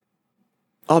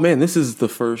Oh man, this is the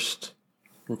first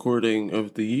recording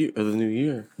of the year, of the new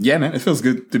year. Yeah, man, it feels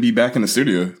good to be back in the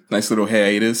studio. Nice little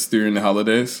hiatus during the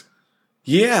holidays.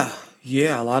 Yeah,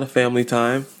 a lot of family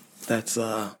time. That's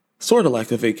sort of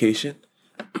like a vacation.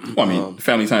 Well, I mean,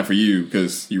 family time for you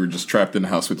because you were just trapped in the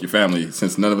house with your family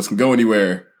since none of us can go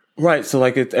anywhere. Right, so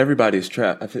like everybody's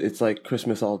trapped. It's like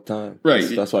Christmas all the time. Right.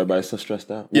 That's why everybody's so stressed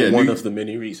out. Yeah, one of the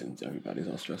many reasons everybody's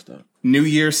all stressed out. New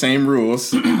Year, same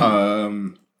rules.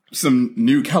 Some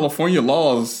new California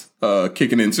laws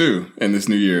kicking in too in this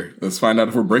new year. Let's find out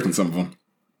if we're breaking some of them.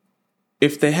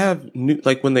 If they have new,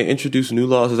 like when they introduce new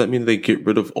laws, does that mean they get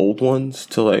rid of old ones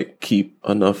to like keep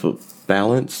enough of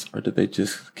balance, or do they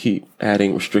just keep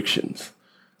adding restrictions?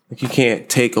 Like you can't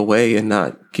take away and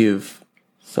not give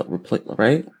some replacement,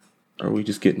 right? Are we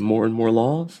just getting more and more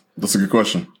laws? That's a good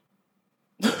question.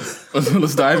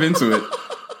 Let's dive into it,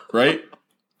 right?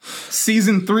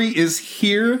 Season 3 is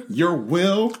here. You're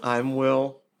Will. I'm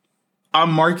Will.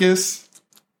 I'm Marcus.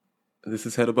 This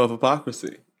is Head Above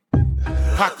Hypocrisy.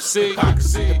 Hypocrisy,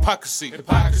 hypocrisy, hypocrisy,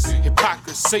 hypocrisy,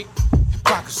 hypocrisy,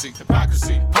 hypocrisy, hypocrisy,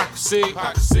 hypocrisy,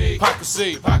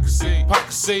 hypocrisy, hypocrisy,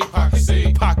 hypocrisy, hypocrisy,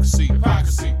 hypocrisy,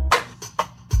 hypocrisy.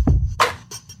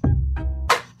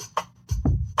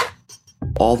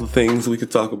 All the things we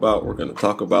could talk about, we're going to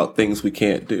talk about things we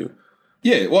can't do.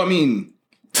 Yeah, well, I mean,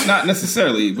 not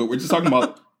necessarily, but we're just talking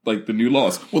about like the new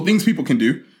laws. Well, things people can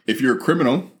do. If you're a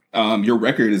criminal, your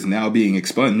record is now being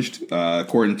expunged,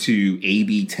 according to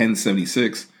AB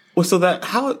 1076. Well, so that's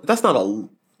not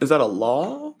is that a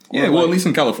law? Yeah, well, at least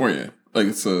in California. Like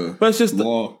it's a but it's just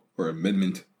law or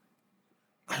amendment.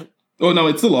 Oh, no,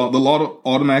 it's the law. The law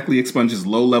automatically expunges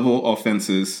low-level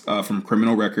offenses from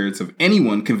criminal records of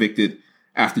anyone convicted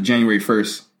after January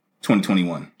 1st,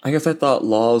 2021. I guess I thought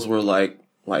laws were like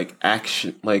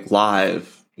action, like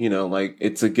live, like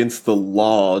it's against the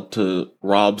law to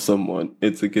rob someone.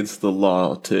 It's against the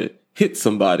law to hit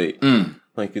somebody.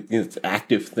 Like it's an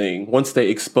active thing. Once they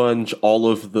expunge all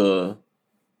of those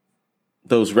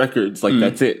records, like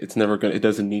that's it. It's never it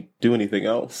doesn't need to do anything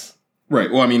else.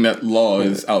 Right. Well, I mean, that law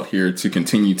is out here to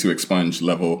continue to expunge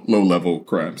low-level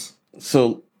crimes.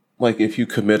 So, like, if you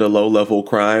commit a low-level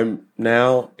crime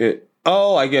now,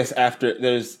 I guess after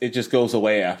it just goes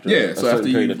away after a so certain after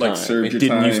you period of time. served it your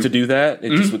didn't time, used to do that.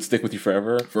 It just would stick with you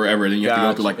forever. Then you have to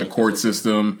go through like the court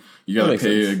system. You got to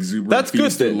pay exuberant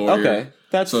fees to the lawyer.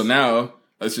 Okay, so now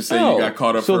let's just say you got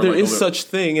caught up. So for there is such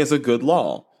thing as a good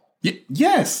law.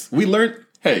 Yes, we learned.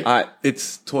 Hey,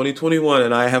 it's 2021,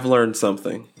 and I have learned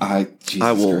something. I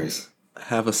will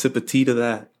have a sip of tea to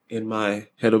that in my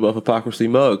Head Above Hypocrisy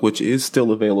mug, which is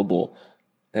still available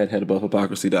at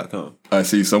headabovehypocrisy.com. I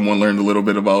see someone learned a little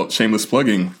bit about shameless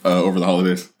plugging over the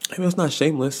holidays. Hey, it's not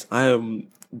shameless. I am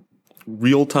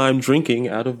real-time drinking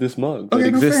out of this mug that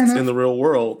exists in the real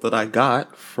world that I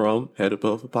got from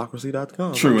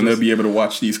headabovehypocrisy.com. True, and they'll be able to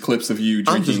watch these clips of you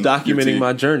drinking. I'm just documenting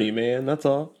my journey, man. That's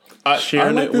all.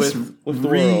 Sharing I like it with the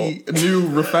world. New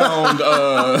refound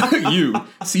you.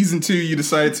 Season 2, you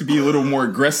decided to be a little more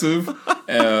aggressive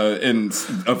and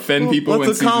offend people.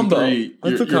 What's in a combo? Season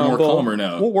 3, you're more calmer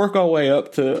now. We'll work our way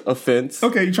up to offense.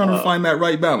 Okay, you're trying to find that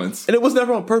right balance. And it was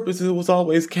never on purpose. It was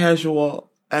always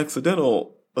casual,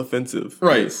 accidental, offensive.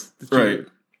 Right.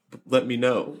 Let me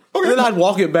know. Okay. And then I'd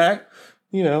walk it back,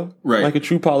 like a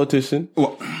true politician.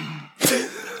 Well,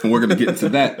 and we're going to get into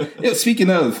that. Yeah, speaking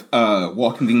of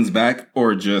walking things back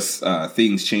or just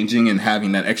things changing and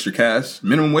having that extra cash,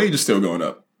 minimum wage is still going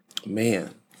up.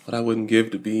 Man, what I wouldn't give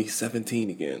to be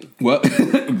 17 again. Well,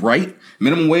 right?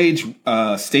 Minimum wage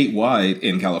statewide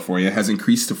in California has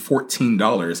increased to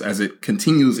 $14 as it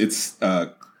continues its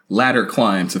ladder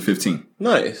climb to 15.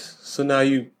 Nice. So now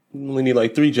you only need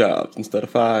like 3 jobs instead of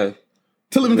 5.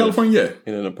 To live in California,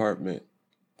 yeah. In an apartment.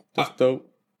 That's dope.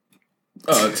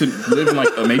 To live in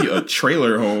like maybe a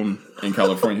trailer home in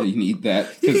California, you need that.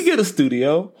 You can get a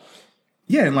studio.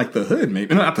 Yeah, in like the hood,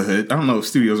 maybe. Not the hood. I don't know if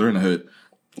studios are in the hood.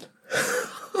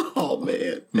 Oh,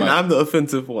 man. And I'm the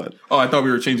offensive one. Oh, I thought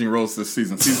we were changing roles this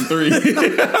season. Season 3.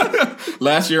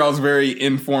 Last year, I was very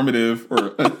informative.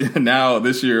 Now,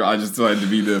 this year, I just decided to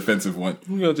be the offensive one.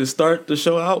 We're going to just start the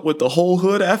show out with the whole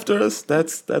hood after us.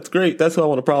 That's great. That's who I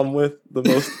want a problem with. The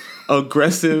most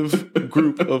aggressive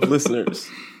group of listeners.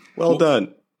 Well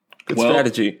done. Good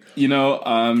strategy.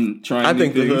 I'm trying. I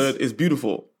think the hood is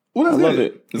beautiful. I love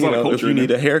it. If you need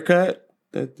a haircut,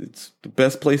 it's the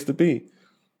best place to be.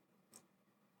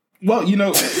 Well, as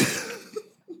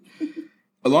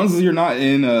long as you're not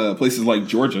in places like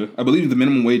Georgia, I believe the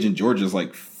minimum wage in Georgia is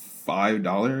like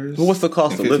 $5. Well, what's the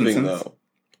cost of living though?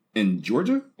 In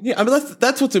Georgia? Yeah, I mean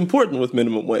that's what's important with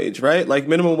minimum wage, right? Like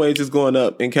minimum wage is going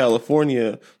up in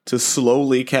California to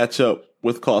slowly catch up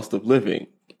with cost of living,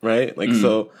 right? Like,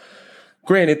 so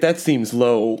granted, that seems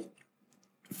low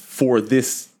for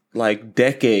this like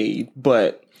decade,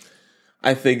 but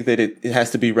I think that it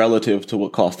has to be relative to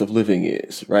what cost of living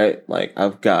is, right? Like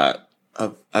I've got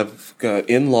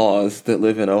in-laws that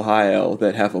live in Ohio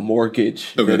that have a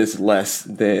mortgage that is less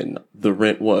than the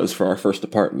rent was for our first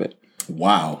apartment.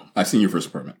 Wow. I've seen your first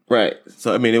apartment. Right.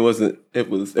 So I mean, it wasn't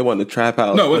a trap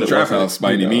house. No, it wasn't a trap house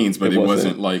by any means, but it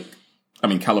wasn't like, I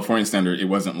mean, California standard, it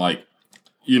wasn't like,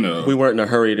 you know. We weren't in a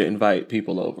hurry to invite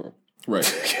people over. Right.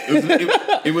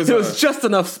 It was it was just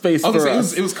enough space for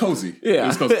us. It was cozy. Yeah. It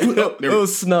was cozy. It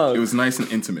was snug. It was nice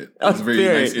and intimate. It was a very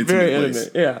nice, intimate very place.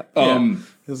 Intimate. Yeah.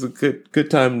 It was a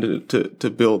good time to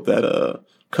build that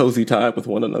cozy time with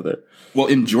one another. Well,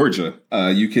 in Georgia,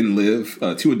 you can live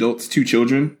 2 adults, 2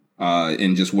 children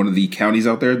in just one of the counties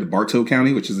out there, the Bartow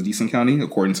County, which is a decent county,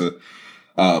 according to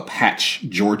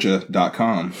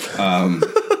patchgeorgia.com.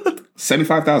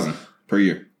 $75,000 per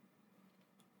year.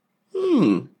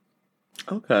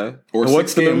 Okay. Or and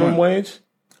what's the minimum wage?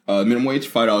 Minimum wage,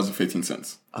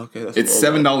 $5.15. Okay, it's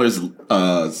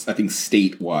 $7. I think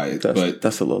statewide, but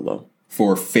that's a little low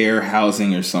for fair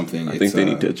housing or something. I think they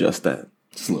need to adjust that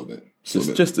just a little bit.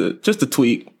 Just a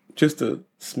tweak, just a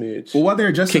smidge. Well, while they're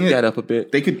adjusting that up a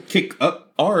bit, they could kick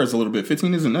up ours a little bit.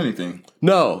 15 isn't anything.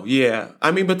 No, yeah.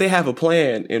 I mean, but they have a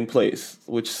plan in place,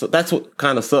 that's what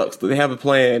kind of sucks. They have a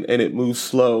plan and it moves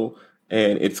slow,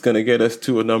 and it's going to get us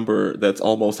to a number that's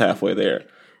almost halfway there.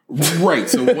 Right.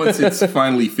 So once it's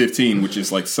finally 15, which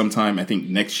is like sometime, I think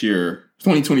next year,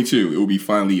 2022, it will be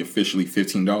finally officially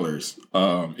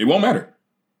 $15. It won't matter.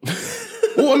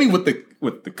 Well, I mean, with the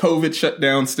COVID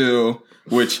shutdown still,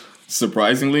 which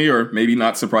surprisingly, or maybe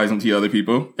not surprising to other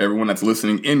people, everyone that's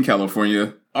listening in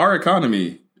California, our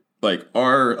economy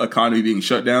being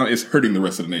shut down is hurting the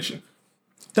rest of the nation.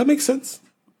 That makes sense.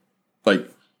 Like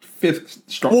fifth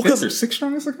or sixth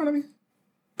strongest economy?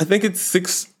 I think it's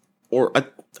 6, or I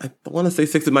want to say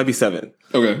 6. It might be 7.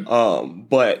 Okay.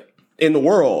 But in the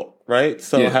world, right?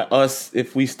 So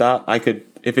if we stop,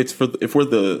 if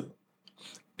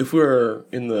we're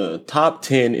in the top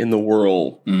 10 in the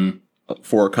world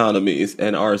for economies,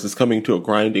 and ours is coming to a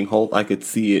grinding halt, I could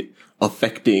see it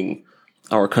affecting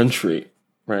our country,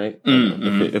 right?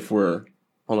 If we're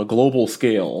on a global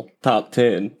scale, top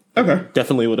 10. Okay.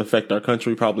 Definitely would affect our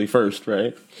country probably first,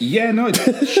 right? Yeah, no, it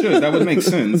should. That would make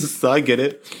sense. So I get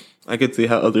it. I could see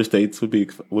how other states would be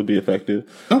affected.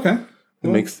 Okay.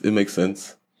 It makes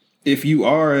sense. If you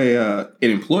are an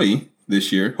employee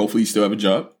this year, hopefully you still have a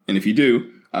job. And if you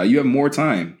do, you have more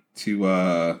time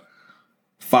to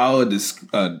file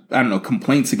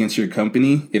complaints against your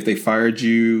company if they fired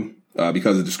you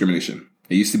because of discrimination.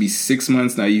 It used to be 6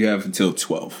 months. Now you have until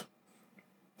 12.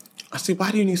 I see.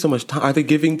 Why do you need so much time? Are they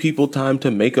giving people time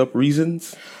to make up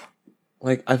reasons?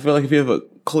 Like, I feel like if you have a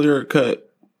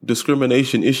clear-cut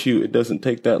discrimination issue, it doesn't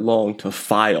take that long to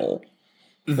file.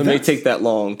 It may take that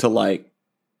long to, like,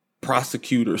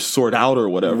 prosecute or sort out or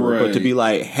whatever. Right. But to be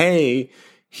like, hey,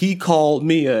 he called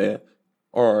me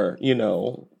or, you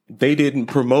know, they didn't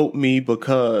promote me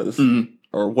because,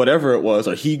 or whatever it was,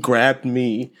 or he grabbed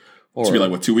me. Or to be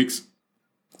like, what, 2 weeks?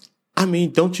 I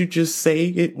mean, don't you just say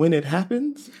it when it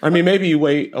happens? I mean, maybe you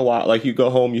wait a while, like you go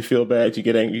home, you feel bad, you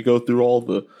get angry, you go through all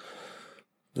the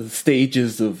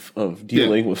stages of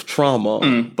dealing with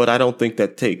trauma, but I don't think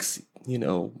that takes,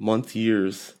 months,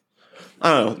 years.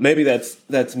 I don't know. Maybe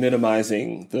that's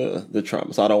minimizing the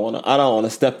trauma. So I don't want to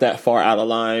step that far out of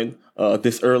line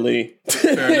this early.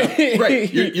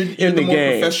 Right, you're in the the more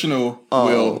game. Professional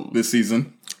Will this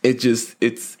season.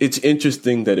 It's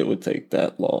interesting that it would take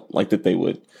that long, like that they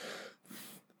would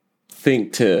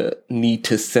think to need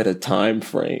to set a time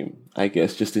frame, I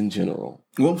guess, just in general.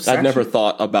 Well, I've never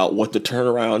thought about what the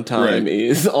turnaround time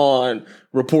is on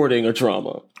reporting a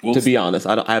trauma. Well, to be honest,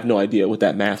 I have no idea what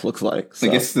that math looks like. So.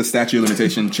 I guess the statute of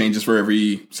limitation changes for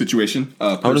every situation.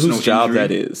 I don't know whose job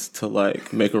that is to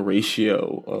like make a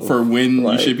ratio of, for when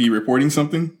you should be reporting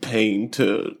something. Pain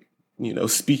to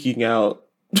speaking out.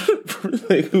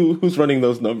 Like who's running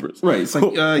those numbers? Right. It's like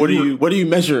what are you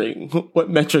measuring? What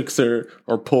metrics are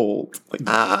pulled? Like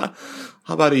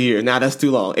how about a year? Nah, that's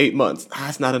too long. 8 months.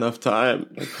 That's not enough time.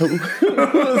 Like,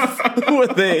 who were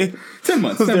they? 10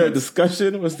 months. Was there a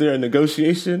discussion? Was there a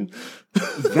negotiation?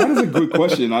 That is a good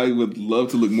question. I would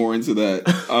love to look more into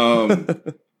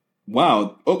that.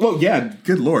 Wow. Oh, well, yeah.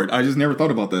 Good Lord. I just never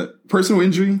thought about that. Personal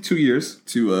injury, 2 years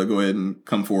to go ahead and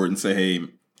come forward and say, hey,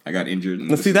 I got injured.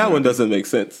 Now, see, that one doesn't make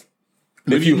sense.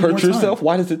 If you hurt yourself,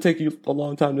 why does it take you a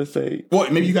long time to say?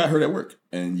 Well, maybe you got hurt at work,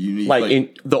 and you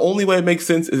need the only way it makes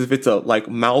sense is if it's a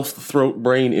mouth, throat,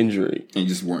 brain injury, and you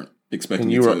just weren't. expecting And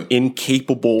me you to. are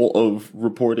incapable of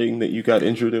reporting that you got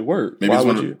injured at work. Maybe Why it's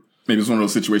would one you? of, maybe it's one of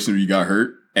those situations where you got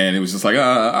hurt and it was just like,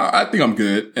 I think I'm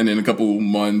good. And then a couple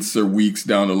months or weeks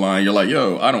down the line, you're like,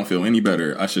 yo, I don't feel any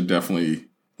better. I should definitely,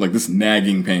 like, this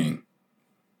nagging pain.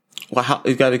 Well,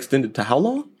 it got extended to how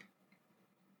long?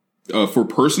 For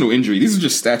personal injury, these are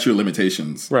just statute of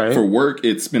limitations. Right. For work,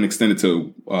 it's been extended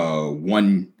to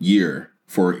 1 year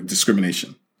for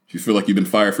discrimination. If you feel like you've been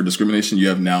fired for discrimination, you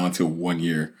have now until 1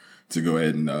 year to go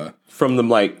ahead and... From the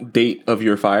like date of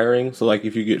your firing. So like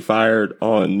if you get fired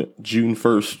on June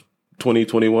 1st,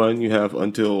 2021, you have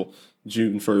until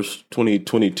June 1st,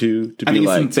 2022 to be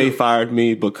like, they fired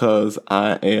me because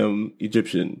I am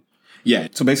Egyptian. Yeah.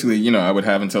 So basically, I would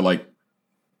have until like,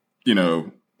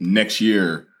 next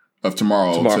year of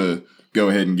tomorrow to go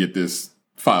ahead and get this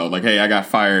filed. Like, hey, I got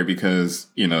fired because,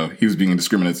 he was being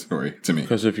discriminatory to me.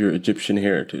 Because of your Egyptian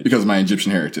heritage. Because of my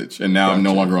Egyptian heritage. And now I'm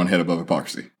no longer on head above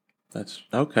hypocrisy. That's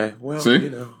okay. Well, See?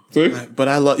 But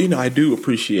I love, I do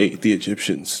appreciate the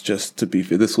Egyptians, just to be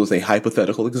fair. This was a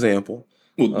hypothetical example.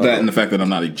 Well, that and the fact that I'm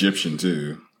not Egyptian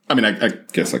too. I mean, I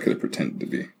guess I could have pretended to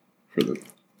be for the...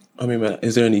 I mean,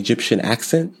 is there an Egyptian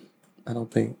accent? I don't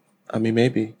think. I mean,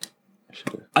 maybe.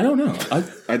 I don't know. I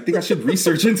think I should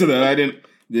research into that. I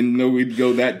didn't know we'd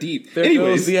go that deep. There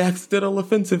goes the accidental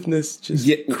offensiveness just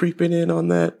creeping in on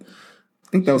that. I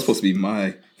think that was supposed to be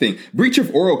my thing. Breach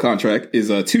of oral contract is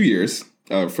 2 years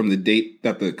from the date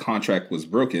that the contract was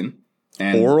broken.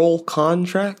 And oral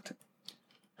contract?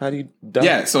 How do you...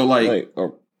 so like a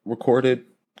recorded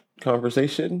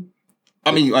conversation?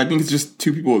 I mean, I think it's just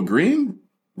two people agreeing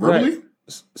verbally. Right.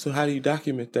 So how do you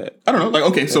document that? I don't know. Like,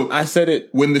 okay, so I said it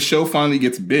when the show finally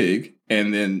gets big,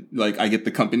 and then like I get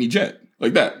the company jet,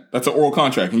 like that. That's an oral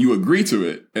contract, and you agree to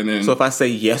it. And then, so if I say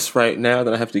yes right now,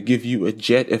 then I have to give you a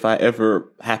jet if I ever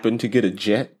happen to get a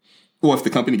jet. Well, if the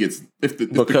company gets, if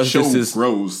the show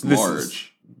grows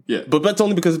large, yeah. But that's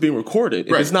only because it's being recorded.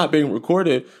 If it's not being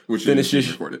recorded, then it's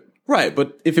just recorded. Right,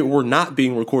 but if it were not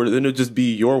being recorded, then it'd just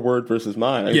be your word versus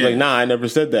mine. I'd be like, nah, I never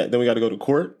said that. Then we got to go to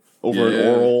court over an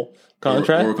oral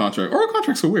contract. Oral contract. Oral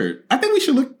contracts are weird. I think we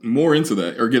should look more into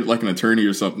that, or get like an attorney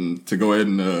or something to go ahead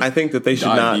and. I think that they should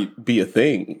not be a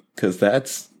thing because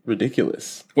that's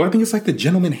ridiculous. Well, I think it's like the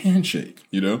gentleman handshake,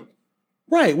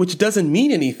 Right, which doesn't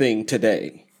mean anything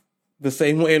today. The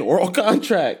same way an oral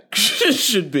contract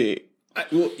should be.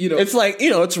 It's like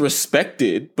it's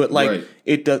respected, but like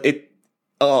it does it.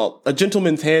 A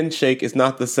gentleman's handshake is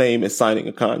not the same as signing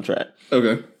a contract.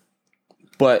 Okay.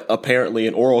 But apparently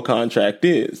an oral contract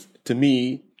is. To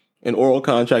me, an oral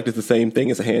contract is the same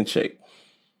thing as a handshake.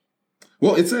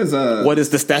 Well, it says... what is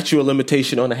the statute of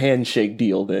limitation on a handshake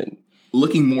deal then?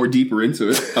 Looking more deeper into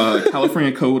it,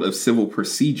 California Code of Civil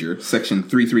Procedure, Section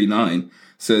 339,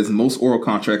 says most oral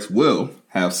contracts will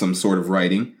have some sort of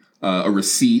writing. A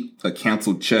receipt, a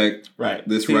canceled check. Right.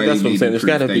 This writing that's what I'm saying. There's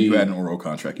got to be you had an oral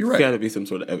contract. You're right. There's got to be some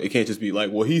sort of. It can't just be like,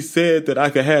 well, he said that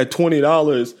I could have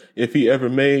 $20 if he ever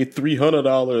made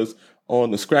 $300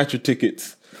 on the scratcher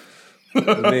tickets.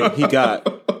 And then he got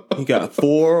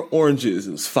 4 oranges.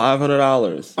 It was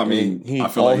 $500. I mean,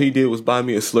 all he did was buy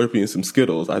me a Slurpee and some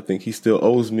Skittles. I think he still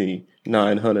owes me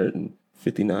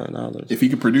 $959. If he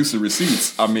could produce the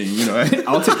receipts, I mean,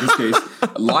 I'll take this case.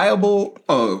 Liable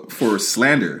for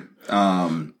slander.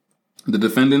 The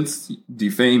defendants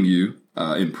defame you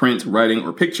in print, writing,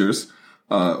 or pictures,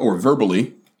 or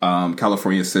verbally.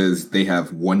 California says they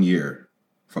have 1 year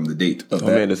from the date of that. Oh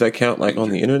man, does that count like on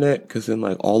the internet? Because then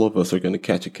like all of us are going to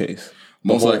catch a case.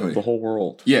 Most likely. The whole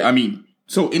world. Yeah, I mean,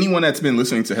 so anyone that's been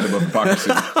listening to Head Above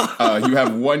Hypocrisy, you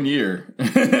have 1 year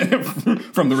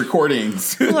from the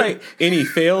recordings. Like any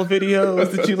fail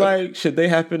videos that you like, should they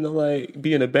happen to like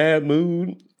be in a bad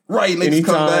mood? Right, and they just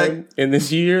come back in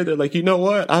this year, they're like, you know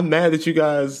what? I'm mad that you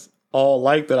guys all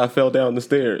like that I fell down the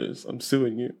stairs. I'm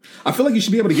suing you. I feel like you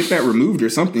should be able to get that removed or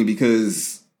something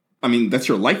because, I mean, that's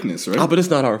your likeness, right? Oh, but it's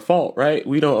not our fault, right?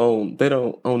 They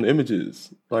don't own the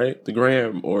images, right? The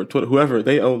Gram or Twitter, whoever,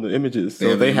 they own the images.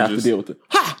 So they have to deal with it.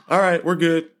 Ha! All right, we're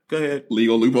good. Go ahead.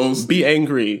 Legal loopholes. Be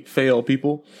angry, fail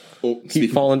people.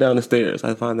 Keep falling down the stairs.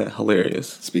 I find that hilarious.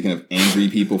 Speaking of angry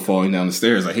people falling down the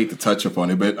stairs, I hate to touch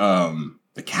upon it, but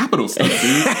the Capitol stuff,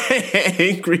 dude.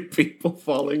 Angry people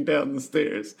falling down the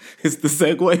stairs is the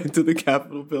segue into the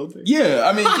Capitol building. Yeah,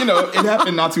 I mean, it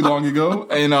happened not too long ago,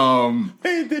 and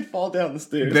it did fall down the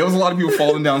stairs. There was a lot of people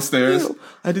falling downstairs.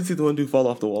 I did see the one dude fall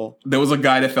off the wall. There was a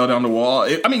guy that fell down the wall.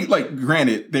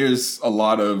 Granted, there's a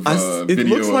lot of it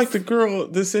looks like the girl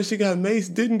that said she got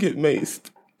maced didn't get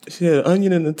maced. She had an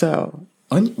onion in the towel.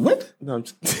 What? No, I'm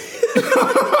just...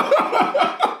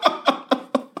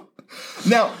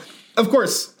 Now, Of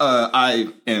course,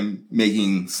 I am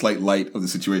making slight light of the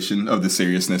situation, of the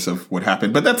seriousness of what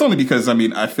happened. But that's only because, I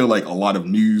mean, I feel like a lot of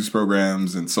news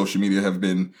programs and social media have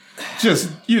been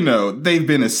just, they've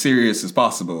been as serious as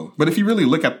possible. But if you really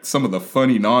look at some of the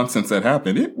funny nonsense that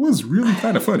happened, it was really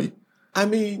kind of funny. I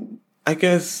mean, I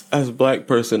guess as a black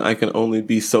person, I can only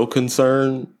be so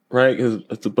concerned, right? Because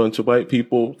it's a bunch of white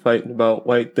people fighting about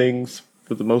white things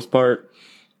for the most part.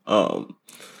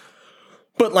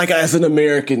 But like as an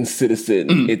American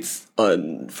citizen, it's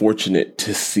unfortunate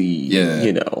to see,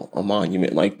 a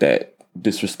monument like that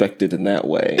disrespected in that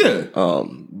way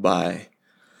by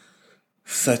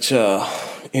such a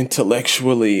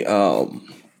intellectually,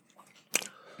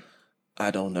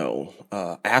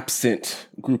 absent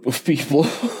group of people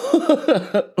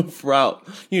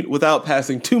without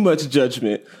passing too much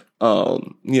judgment.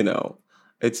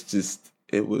 It's just,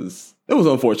 it was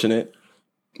unfortunate,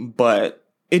 but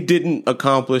it didn't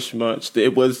accomplish much.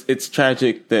 It's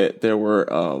tragic that there were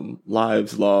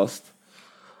lives lost,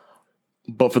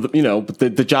 but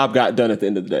the job got done at the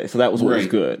end of the day. So that was what was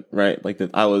good, right? Like that,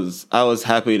 I was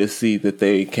happy to see that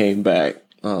they came back,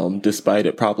 despite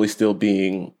it probably still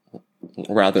being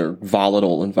a rather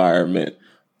volatile environment,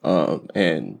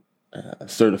 and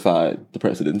certified the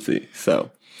presidency.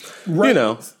 So,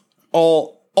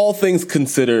 all things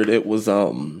considered, it was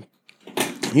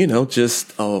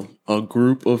just a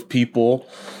group of people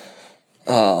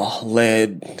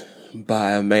led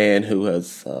by a man who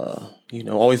has,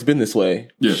 always been this way,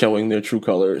 showing their true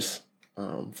colors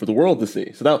for the world to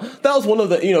see. So that was one of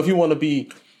the, if you want to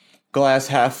be glass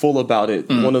half full about it,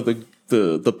 one of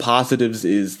the positives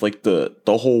is like the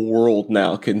whole world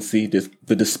now can see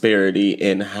the disparity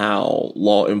in how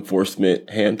law enforcement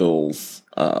handles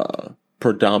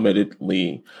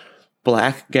predominantly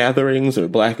black gatherings or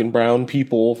black and brown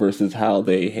people versus how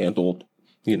they handled,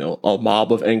 a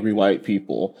mob of angry white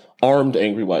people, armed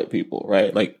angry white people,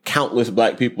 right? Like countless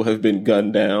black people have been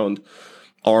gunned down,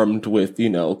 armed with,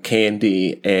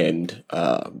 candy and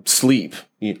sleep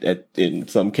in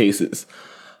some cases.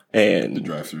 And the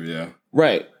drive-thru, yeah.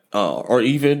 Right. Or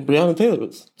even Breonna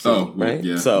Taylor's. Right.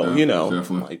 Yeah, so,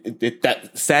 definitely.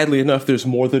 That sadly enough, there's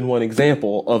more than one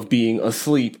example of being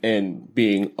asleep and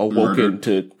being awoken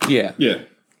to,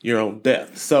 your own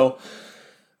death. So,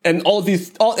 and all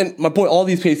these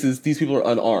cases, these people are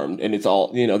unarmed and it's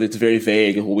all, it's very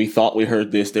vague. Well, we thought we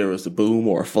heard this, there was a boom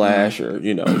or a flash or,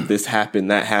 this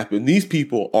happened, that happened. These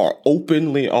people are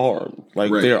openly armed.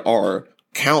 Like there are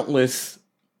countless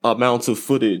amounts of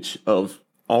footage of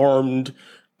armed,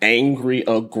 angry,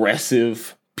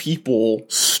 aggressive people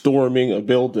storming a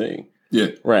building.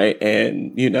 Yeah. Right.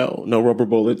 And, no rubber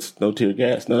bullets, no tear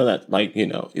gas, none of that. Like,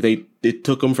 it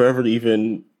took them forever to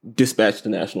even dispatch the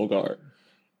National Guard.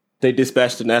 They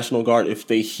dispatch the National Guard if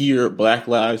they hear Black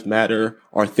Lives Matter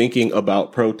are thinking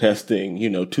about protesting,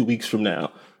 2 weeks from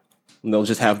now. And they'll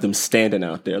just have them standing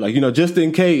out there. Like, just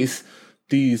in case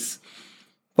these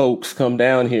folks come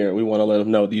down here, we want to let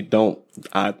them know that you don't.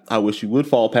 I wish you would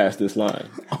fall past this line.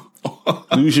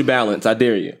 Lose your balance. I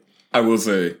dare you. I will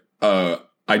say, I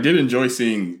did enjoy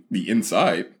seeing the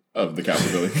inside of the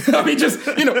Capitol building. I mean, just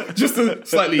to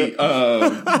slightly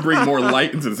bring more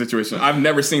light into the situation. I've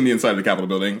never seen the inside of the Capitol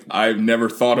building. I've never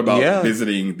thought about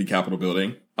visiting the Capitol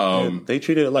building. They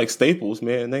treated it like Staples,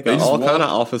 man. They got all kind of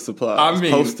office supplies. I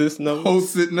mean, Post-it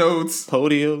notes,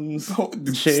 podiums,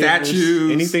 chairs,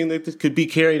 statues, anything that could be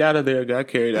carried out of there got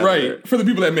carried out of there. Right. For the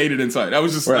people that made it inside. I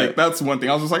was just like, that's one thing.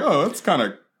 I was just like, oh, that's kind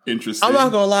of interesting. I'm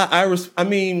not gonna lie.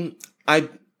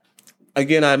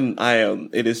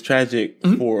 It is tragic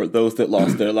for those that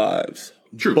lost their lives.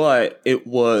 True. But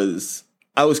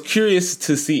I was curious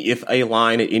to see if a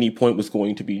line at any point was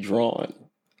going to be drawn.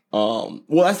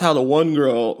 That's how the one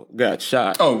girl got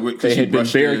shot. Oh, they had been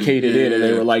barricaded in and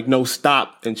they were like, no,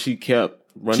 stop. And she kept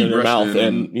running her mouth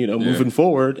and moving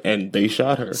forward and they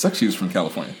shot her. Sucks she was from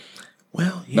California.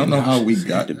 Well, don't know how we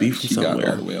got to be from somewhere.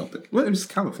 Got all the way out there. Well, it was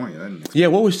California.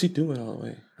 What was she doing all the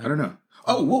way? I don't know.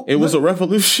 Oh, well, it was a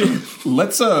revolution.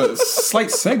 Let's slight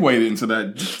segue into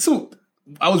that. So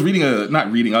I was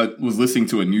I was listening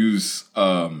to a news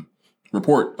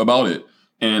report about it,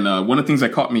 and one of the things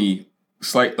that caught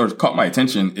my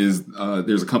attention is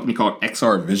there's a company called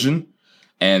XR Vision,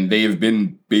 and they've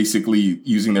been basically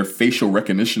using their facial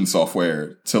recognition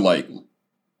software to like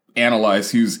analyze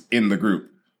who's in the group.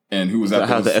 And who was that?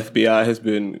 How the FBI has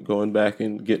been going back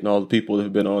and getting all the people that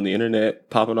have been on the internet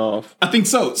popping off. I think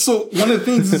so. So one of the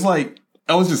things is like,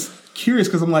 I was just curious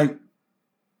because I'm like,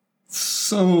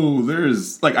 so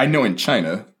there's like, I know in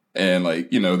China and like,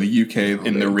 the UK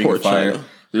in the Ring of Fire,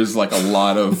 There's like a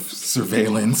lot of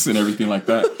surveillance and everything like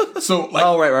that. So like,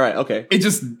 Oh, right. Okay. it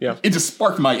just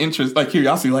sparked my interest, like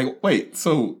curiosity. Like, wait,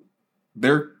 so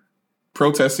they're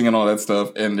protesting and all that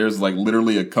stuff, and there's like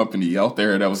literally a company out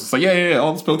there that was just like, yeah,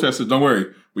 all those protesters, don't worry,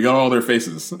 we got all their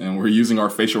faces, and we're using our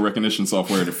facial recognition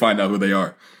software to find out who they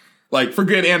are. Like, for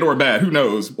good and or bad, who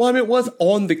knows? Well, I mean, it was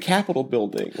on the Capitol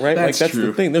building, right? That's that's true.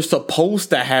 the thing. They're supposed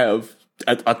to have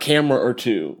a camera or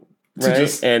two,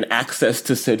 right? And access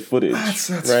to said footage, That's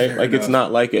right? fair Like, it's enough.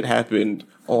 not like it happened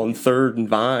on 3rd and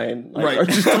Vine, like, Right. or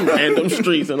just some random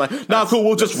streets, and like, nah, cool,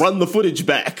 we'll just run the footage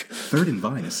back. 3rd and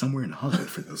Vine is somewhere in Hollywood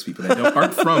for those people that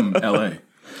aren't from LA.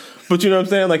 But you know what I'm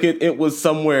saying? Like, it was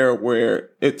somewhere where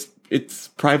it's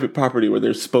private property where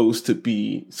they're supposed to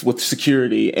be with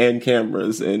security and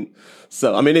cameras. And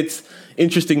so, I mean, it's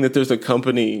interesting that there's a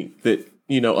company that,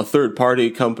 you know, a third party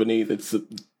company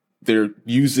they're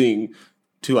using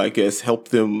to, I guess, help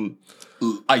them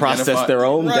process their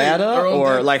own data,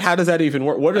 or like, how does that even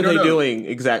work? What are they doing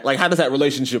exactly? Like, how does that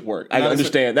relationship work? I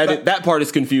understand that part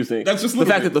is confusing. That's just the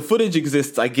fact that the footage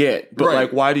exists, I get, but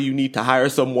like, why do you need to hire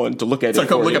someone to look at it? So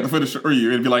come look at the footage for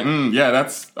you and be like, yeah,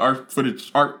 that's our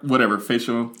footage, our whatever,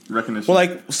 facial recognition. Well,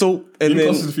 like, so, and then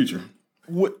close to the future.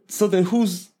 So then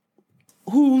whose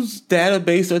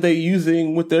database are they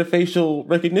using with their facial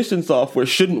recognition software?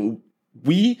 Shouldn't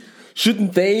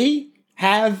they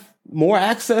have more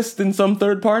access than some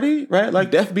third party, right?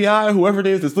 Like the FBI, whoever it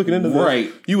is that's looking into this.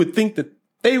 Right. You would think that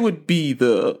they would be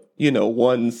the, you know,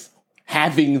 ones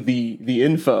having the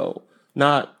info,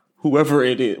 not whoever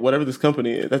it is, whatever this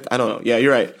company is. I don't know. Yeah,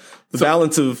 you're right. The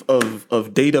balance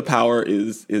of data power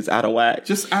is out of whack.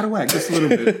 Just out of whack, just a little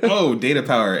bit. Oh, data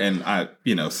power. And I,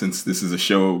 you know, since this is a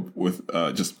show with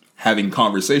just having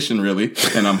conversation, really,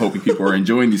 and I'm hoping people are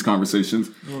enjoying these conversations.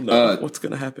 What's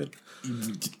going to happen?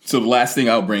 So the last thing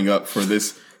I'll bring up for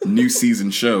this new season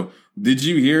show, did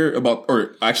you hear about,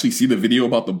 or actually see the video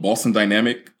about the Boston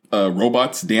Dynamic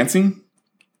robots dancing?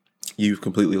 You've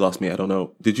completely lost me. I don't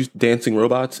know. Did you dancing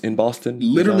robots in Boston?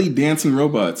 Literally dancing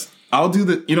robots. I'll do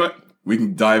the, you know what? We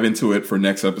can dive into it for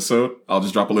next episode. I'll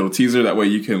just drop a little teaser. That way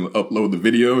you can upload the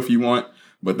video if you want.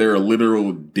 But there are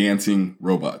literal dancing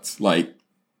robots, like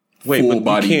full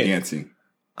body dancing.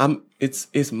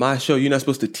 It's my show. You're not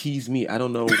supposed to tease me. I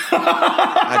don't know.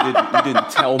 You didn't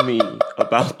tell me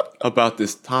about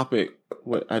this topic.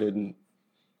 What I didn't.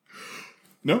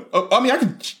 No, I mean I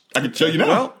could show you now.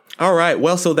 Well, all right.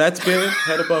 Well, so that's been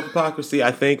Head Above Hypocrisy.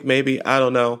 I think maybe, I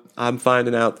don't know. I'm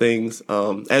finding out things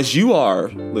as you are,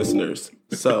 listeners.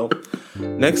 So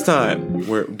next time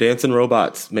we're dancing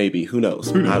robots. Maybe, who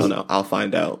knows? I don't know. I'll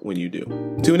find out when you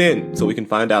do. Tune in so we can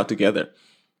find out together.